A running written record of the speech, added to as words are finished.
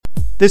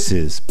This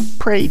is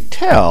Pray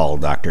Tell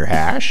Dr.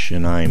 Hash,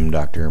 and I'm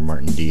Dr.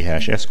 Martin D.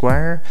 Hash,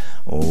 Esquire,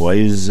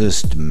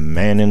 wisest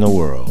man in the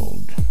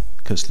world.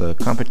 'Cause the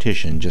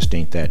competition just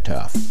ain't that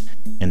tough.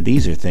 And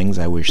these are things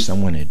I wish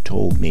someone had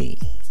told me.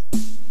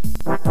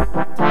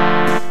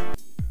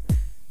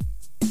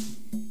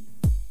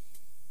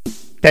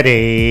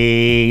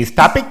 Today's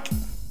topic: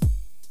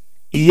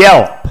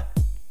 Yelp.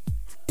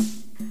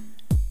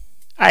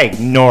 I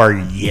ignore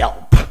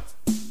Yelp.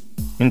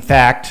 In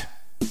fact,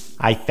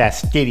 I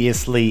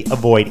fastidiously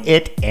avoid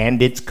it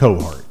and its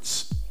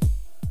cohorts.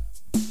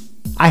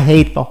 I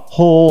hate the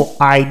whole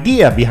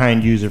idea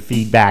behind user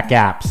feedback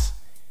apps.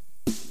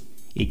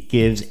 It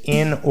gives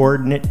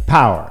inordinate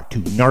power to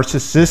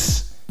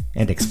narcissists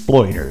and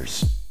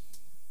exploiters.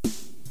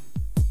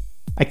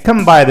 I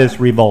come by this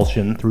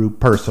revulsion through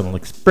personal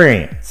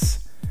experience.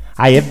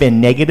 I have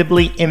been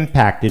negatively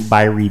impacted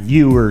by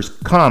reviewers'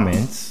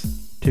 comments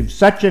to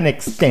such an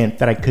extent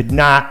that I could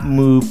not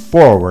move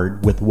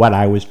forward with what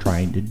I was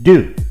trying to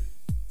do.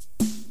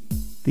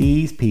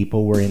 These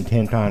people were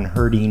intent on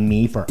hurting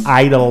me for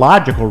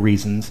ideological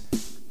reasons,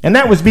 and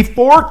that was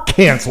before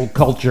cancel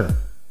culture.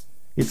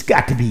 It's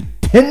got to be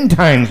 10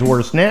 times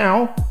worse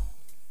now.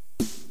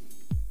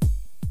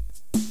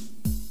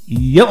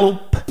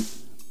 Yelp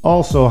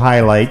also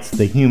highlights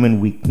the human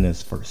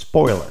weakness for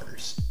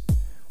spoilers.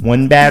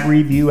 One bad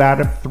review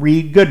out of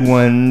 3 good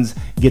ones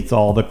gets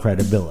all the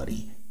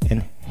credibility,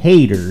 and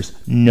haters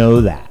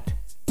know that.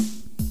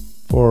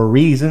 For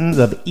reasons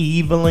of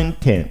evil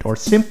intent or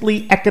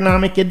simply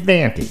economic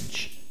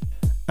advantage,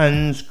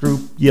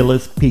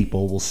 unscrupulous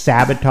people will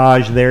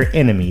sabotage their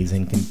enemies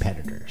and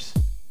competitors.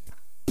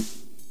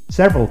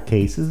 Several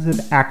cases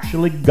have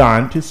actually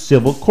gone to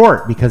civil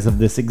court because of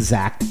this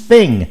exact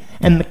thing,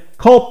 and the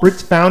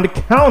culprits found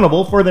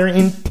accountable for their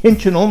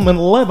intentional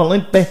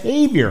malevolent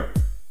behavior.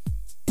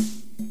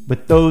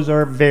 But those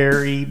are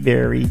very,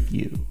 very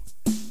few.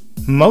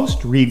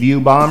 Most review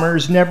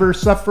bombers never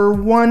suffer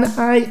one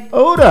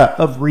iota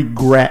of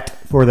regret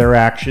for their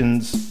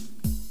actions.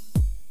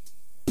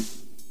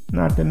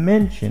 Not to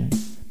mention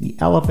the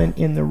elephant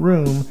in the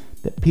room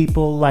that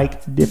people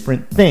like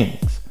different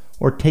things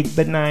or take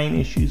benign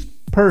issues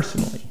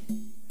personally.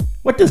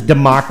 What does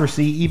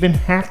democracy even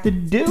have to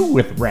do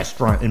with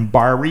restaurant and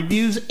bar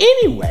reviews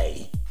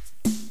anyway?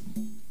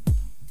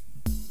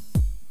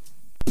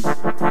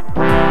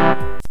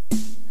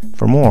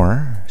 For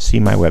more, see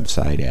my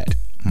website at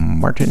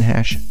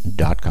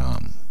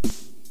martinhash.com.